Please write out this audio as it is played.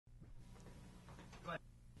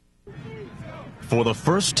For the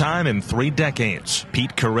first time in 3 decades,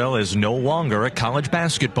 Pete Carril is no longer a college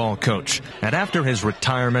basketball coach. And after his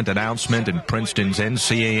retirement announcement in Princeton's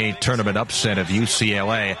NCAA tournament upset of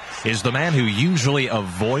UCLA, is the man who usually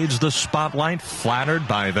avoids the spotlight flattered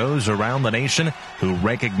by those around the nation who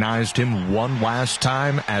recognized him one last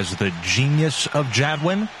time as the genius of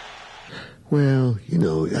Jadwin? Well,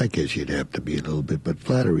 I guess you'd have to be a little bit, but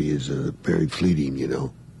flattery is very fleeting,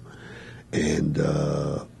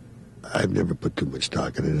 And I've never put too much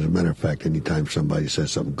stock in it. As a matter of fact, anytime somebody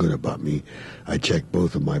says something good about me, I check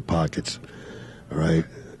both of my pockets, all right?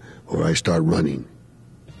 Or I start running,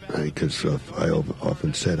 right? Because I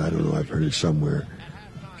often said, I don't know, I've heard it somewhere,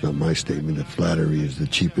 it's not my statement, that flattery is the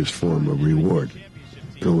cheapest form of reward.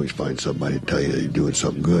 You can always find somebody to tell you that you're doing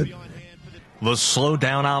something good. The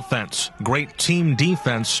slow-down offense, great team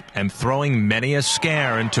defense, and throwing many a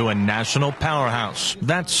scare into a national powerhouse.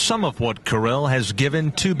 That's some of what Carril has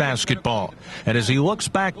given to basketball. And as he looks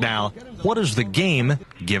back now, what has the game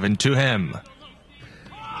given to him?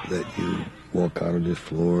 That you walk out on this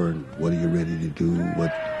floor, and what are you ready to do? How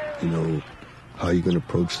are you going to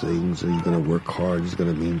approach things? Are you going to work hard? Is it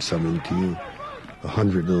going to mean something to you?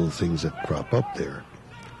 100 little things that crop up there.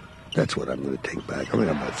 That's what I'm going to take back. I'm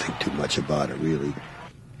not going to think too much about it, really,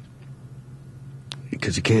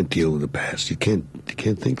 because you can't deal with the past. You can't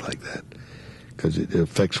think like that, because it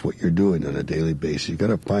affects what you're doing on a daily basis. You got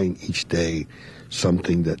to find each day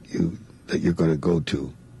something that you're going to go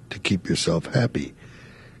to keep yourself happy.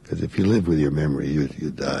 Because if you live with your memory, you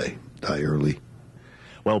die early.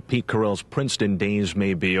 Well, Pete Carril's Princeton days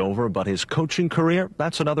may be over, but his coaching career,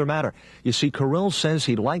 that's another matter. You see, Carril says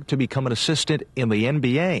he'd like to become an assistant in the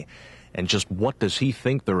NBA. And just what does he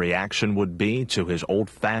think the reaction would be to his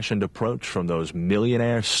old-fashioned approach from those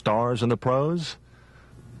millionaire stars in the pros?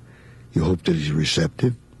 You hope that he's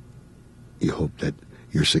receptive. You hope that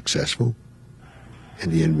you're successful.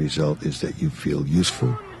 And the end result is that you feel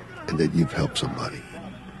useful and that you've helped somebody.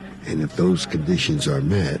 And if those conditions are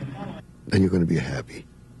met, then you're going to be happy.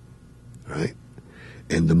 Right?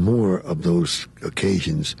 And the more of those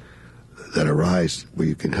occasions that arise where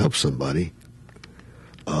you can help somebody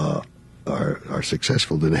are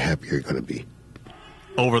successful, then the happier you're going to be.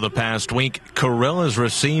 Over the past week, Carril has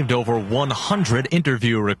received over 100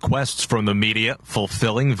 interview requests from the media,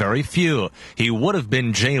 fulfilling very few. He would have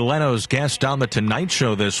been Jay Leno's guest on The Tonight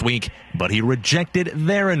Show this week, but he rejected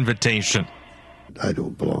their invitation. I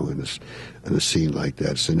don't belong in a scene like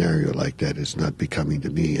that, scenario like that. It's not becoming to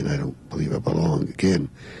me, and I don't believe I belong. Again,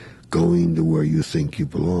 going to where you think you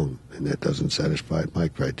belong, and that doesn't satisfy my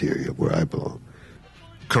criteria of where I belong.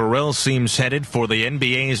 Carril seems headed for the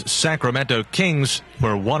NBA's Sacramento Kings,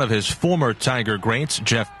 where one of his former Tiger greats,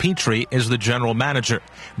 Jeff Petrie, is the general manager.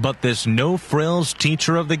 But this no-frills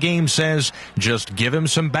teacher of the game says just give him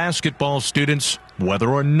some basketball students, whether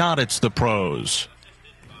or not it's the pros.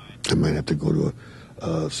 I might have to go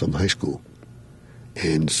to some high school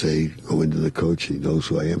and go into the coach, he knows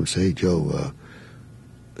who I am, and say, Joe,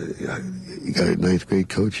 you got a 9th grade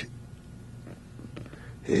coach?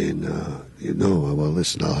 And, well,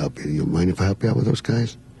 listen, I'll help you. You mind if I help you out with those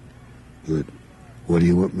guys? Good. What do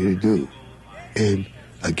you want me to do? And,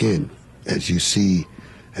 again, as you see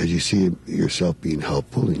yourself being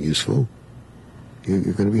helpful and useful, you're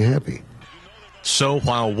going to be happy. So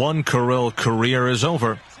while one Carril career is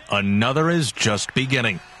over, another is just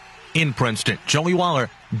beginning. In Princeton, Joey Waller,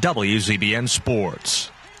 WZBN Sports.